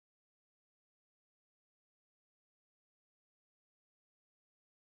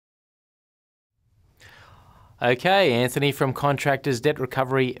Okay, Anthony from Contractors Debt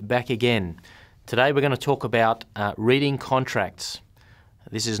Recovery back again. Today we're going to talk about reading contracts.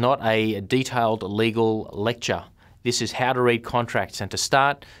 This is not a detailed legal lecture. This is how to read contracts, and to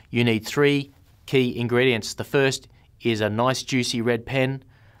start you need three key ingredients. The first is a nice juicy red pen,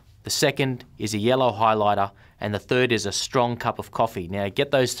 the second is a yellow highlighter, and the third is a strong cup of coffee. Now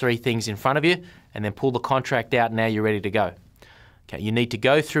get those three things in front of you and then pull the contract out. Now you're ready to go. Okay, you need to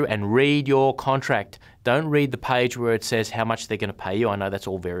go through and read your contract. Don't read the page where it says how much they're going to pay you. I know that's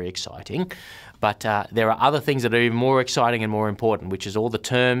all very exciting, but there are other things that are even more exciting and more important, which is all the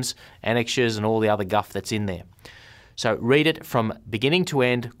terms, annexures, and all the other guff that's in there. So read it from beginning to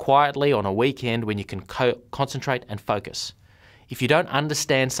end quietly on a weekend when you can concentrate and focus. If you don't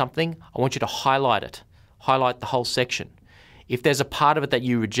understand something, I want you to highlight it. Highlight the whole section. If there's a part of it that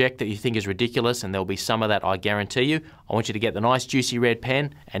you reject that you think is ridiculous, and there'll be some of that, I guarantee you, I want you to get the nice juicy red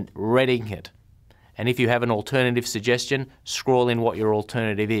pen and reading it. And if you have an alternative suggestion, scroll in what your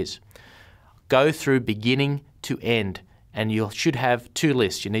alternative is. Go through beginning to end, and you should have two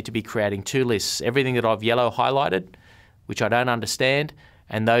lists. You need to be creating two lists. Everything that I've yellow highlighted, which I don't understand,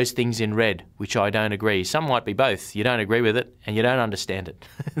 and those things in red, which I don't agree. Some might be both. You don't agree with it and you don't understand it.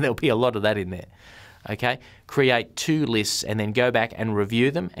 There'll be a lot of that in there. Okay, create two lists and then go back and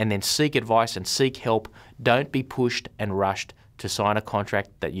review them and then seek advice and seek help. Don't be pushed and rushed to sign a contract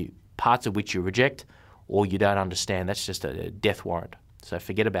that parts of which you reject or you don't understand. That's just a death warrant. So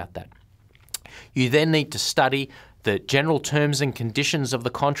forget about that. You then need to study the general terms and conditions of the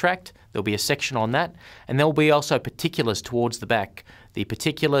contract. There'll be a section on that, and there'll be also particulars towards the back. The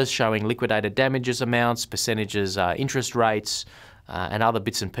particulars showing liquidated damages amounts, percentages, interest rates, and other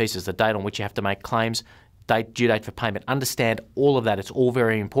bits and pieces, the date on which you have to make claims, due date for payment. Understand all of that. It's all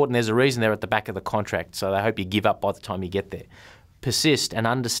very important. There's a reason they're at the back of the contract, so I hope you give up by the time you get there. Persist and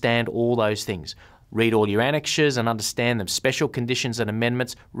understand all those things. Read all your annexures and understand them. Special conditions and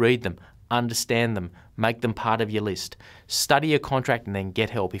amendments, read them, understand them, make them part of your list. Study your contract and then get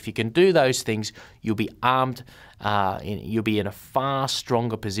help. If you can do those things, you'll be armed, you'll be in a far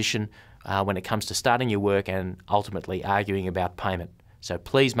stronger position when it comes to starting your work and ultimately arguing about payment. So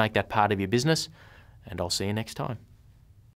please make that part of your business, and I'll see you next time.